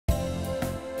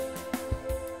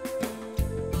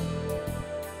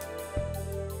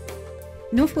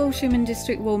North Walsham and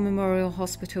District War Memorial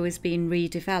Hospital is being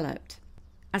redeveloped.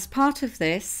 As part of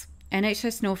this,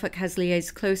 NHS Norfolk has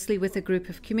liaised closely with a group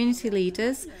of community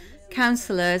leaders,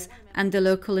 counsellors and the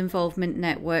local involvement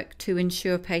network to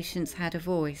ensure patients had a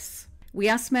voice. We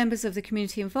asked members of the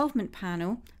Community Involvement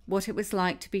Panel what it was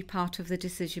like to be part of the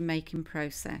decision-making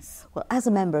process. Well, as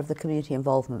a member of the Community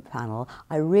Involvement Panel,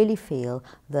 I really feel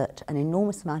that an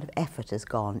enormous amount of effort has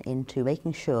gone into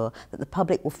making sure that the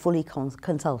public were fully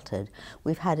consulted.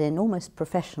 We've had enormous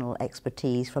professional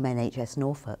expertise from NHS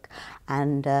Norfolk,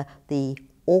 and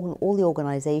all the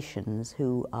organisations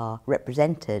who are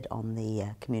represented on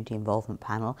the Community Involvement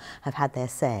Panel have had their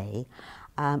say.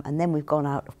 And then we've gone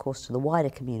out, of course, to the wider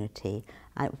community,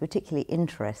 and it was particularly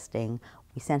interesting.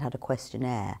 We sent out a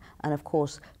questionnaire, and of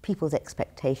course people's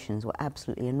expectations were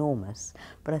absolutely enormous,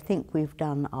 but I think we've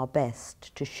done our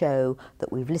best to show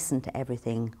that we've listened to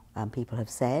everything people have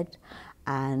said,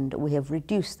 and we have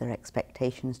reduced their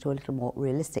expectations to a little more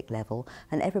realistic level,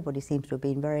 and everybody seems to have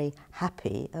been very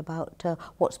happy about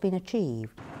what's been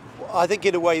achieved. I think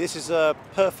in a way this is a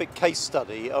perfect case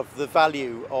study of the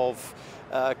value of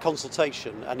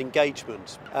consultation and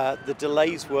engagement. The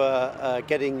delays were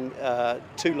getting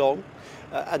too long,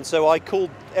 and so I called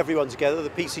everyone together, the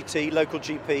PCT, local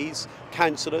GPs,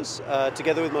 counsellors,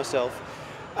 together with myself,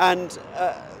 and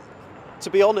to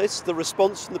be honest, the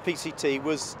response from the PCT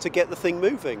was to get the thing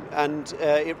moving, and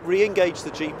it re-engaged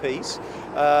the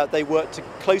GPs. They worked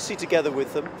closely together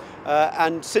with them,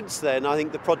 and since then I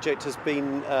think the project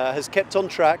has kept on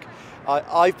track.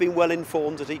 I've been well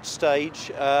informed at each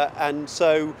stage, and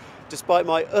so despite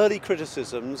my early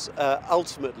criticisms,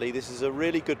 ultimately this is a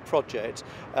really good project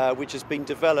which has been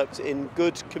developed in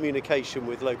good communication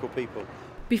with local people.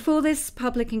 Before this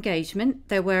public engagement,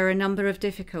 there were a number of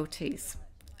difficulties.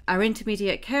 Our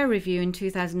intermediate care review in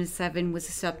 2007 was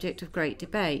a subject of great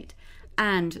debate,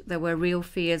 and there were real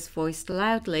fears voiced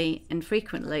loudly and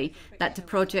frequently that the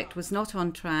project was not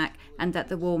on track and that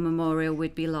the War Memorial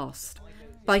would be lost.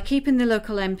 By keeping the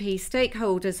local MP,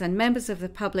 stakeholders and members of the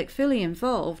public fully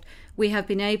involved, we have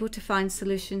been able to find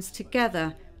solutions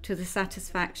together to the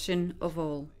satisfaction of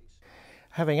all.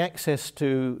 Having access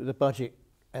to the budget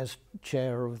as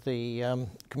chair of the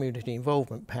Community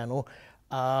Involvement Panel,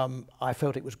 I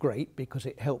felt it was great because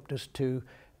it helped us to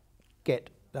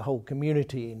get the whole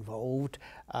community involved.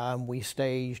 We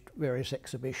staged various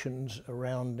exhibitions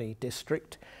around the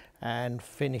district and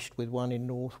finished with one in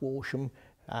North Walsham.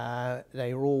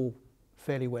 They were all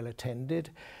fairly well attended,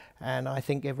 and I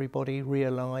think everybody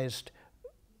realised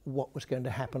what was going to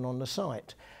happen on the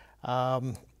site.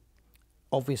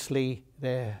 Obviously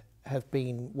there have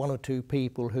been one or two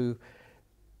people who,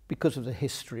 because of the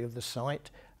history of the site,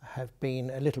 have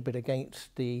been a little bit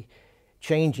against the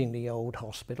changing the old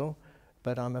hospital,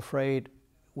 but I'm afraid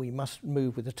we must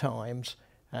move with the times,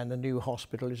 and the new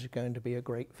hospital is going to be a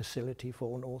great facility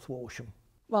for North Walsham.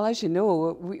 Well, as you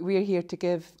know, we're here to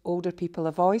give older people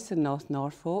a voice in North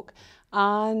Norfolk,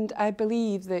 and I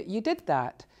believe that you did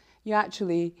that. You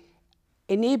actually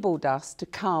enabled us to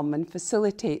come and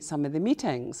facilitate some of the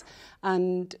meetings,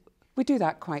 and we do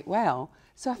that quite well.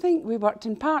 So I think we worked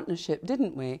in partnership,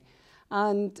 didn't we?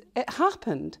 And it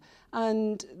happened,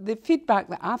 and the feedback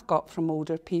that I've got from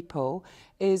older people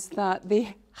is that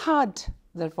they had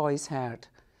their voice heard.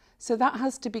 So that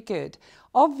has to be good.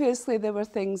 Obviously there were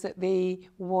things that they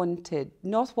wanted.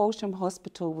 North Walsham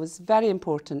Hospital was very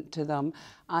important to them,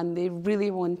 and they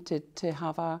really wanted to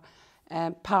have a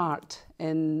part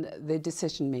in the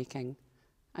decision making,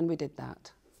 and we did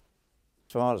that.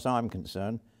 As far as I'm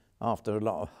concerned, after a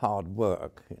lot of hard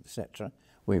work, etc.,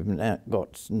 we've now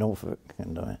got Norfolk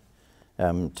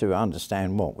and to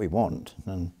understand what we want,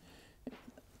 and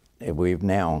we're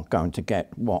now going to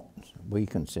get what we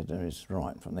consider is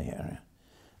right from the area.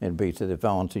 It'll be to the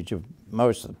advantage of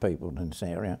most of the people in this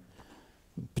area,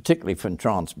 particularly from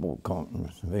transport,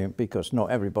 because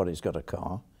not everybody's got a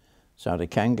car, so they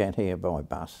can get here by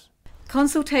bus.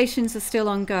 Consultations are still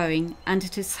ongoing, and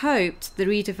it is hoped the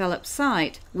redeveloped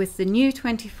site with the new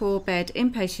 24-bed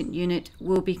inpatient unit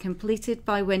will be completed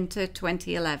by winter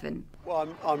 2011. Well,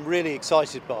 I'm really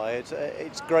excited by it.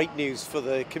 It's great news for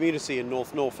the community in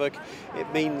North Norfolk.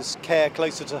 It means care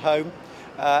closer to home,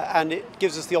 and it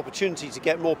gives us the opportunity to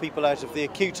get more people out of the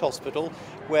acute hospital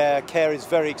where care is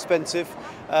very expensive,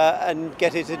 and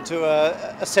get it into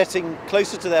a setting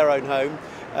closer to their own home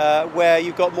where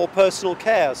you've got more personal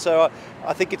care. So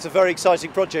I think it's a very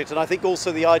exciting project, and I think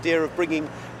also the idea of bringing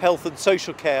health and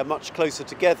social care much closer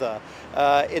together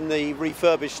in the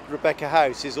refurbished Rebecca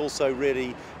House is also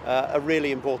really a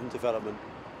really important development.